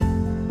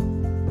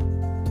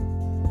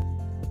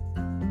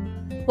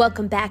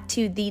Welcome back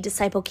to the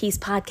Disciple Keys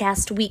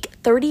Podcast, week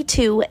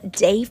 32,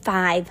 day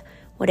 5.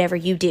 Whatever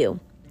you do,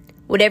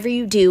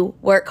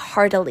 work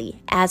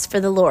heartily as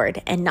for the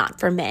Lord and not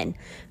for men.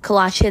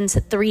 Colossians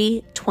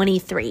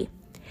 3:23.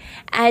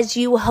 As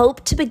you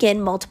hope to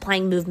begin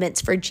multiplying movements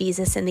for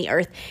Jesus in the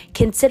earth,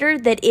 consider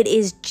that it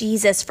is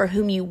Jesus for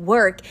whom you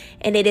work,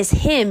 and it is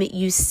Him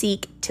you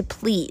seek to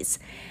please.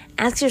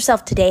 Ask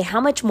yourself today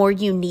how much more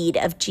you need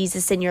of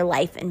Jesus in your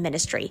life and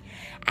ministry.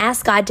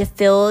 Ask God to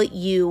fill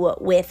you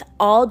with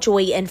all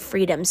joy and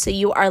freedom so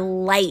you are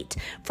light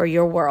for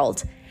your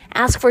world.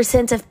 Ask for a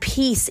sense of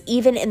peace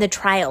even in the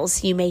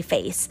trials you may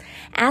face.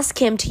 Ask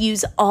Him to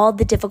use all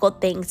the difficult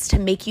things to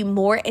make you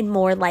more and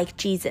more like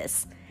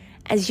Jesus.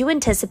 As you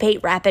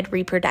anticipate rapid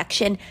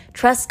reproduction,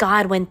 trust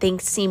God when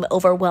things seem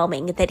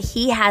overwhelming, that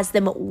He has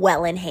them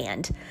well in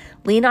hand.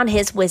 Lean on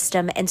His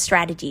wisdom and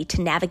strategy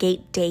to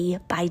navigate day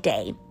by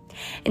day.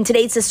 In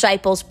today's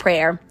disciples'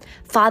 prayer,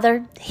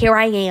 Father, here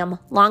I am,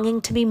 longing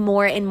to be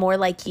more and more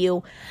like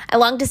you. I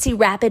long to see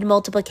rapid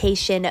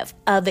multiplication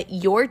of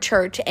your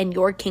church and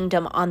your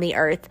kingdom on the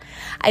earth.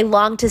 I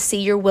long to see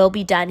your will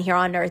be done here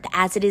on earth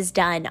as it is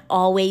done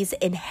always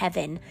in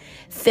heaven.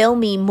 Fill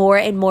me more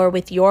and more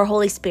with your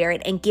Holy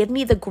Spirit and give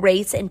me the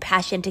grace and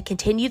passion to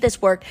continue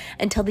this work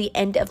until the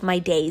end of my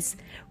days.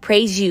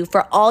 Praise you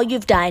for all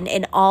you've done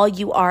and all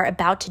you are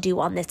about to do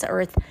on this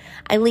earth.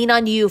 I lean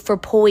on you for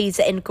poise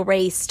and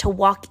grace to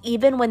walk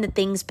even when the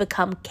things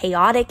become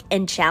chaotic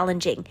and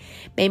challenging.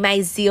 May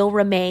my zeal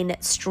remain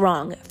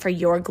strong for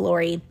your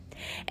glory.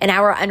 In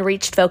our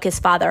unreached focus,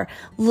 Father,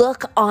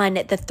 look on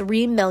the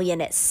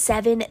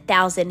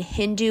 3,007,000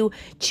 Hindu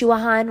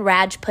Chauhan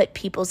Rajput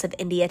peoples of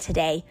India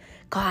today.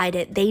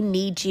 God, they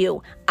need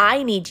you.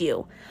 I need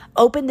you.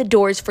 Open the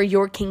doors for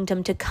your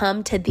kingdom to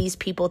come to these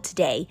people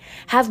today.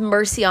 Have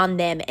mercy on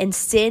them and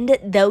send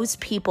those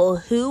people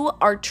who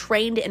are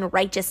trained in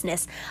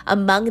righteousness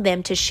among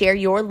them to share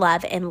your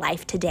love and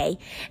life today.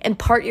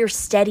 Impart your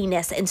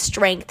steadiness and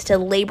strength to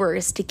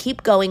laborers to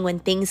keep going when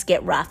things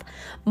get rough.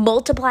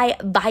 Multiply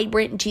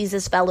vibrant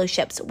Jesus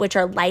fellowships, which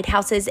are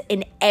lighthouses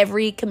in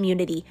every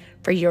community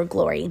for your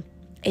glory.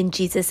 In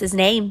Jesus'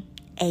 name,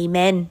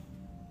 amen.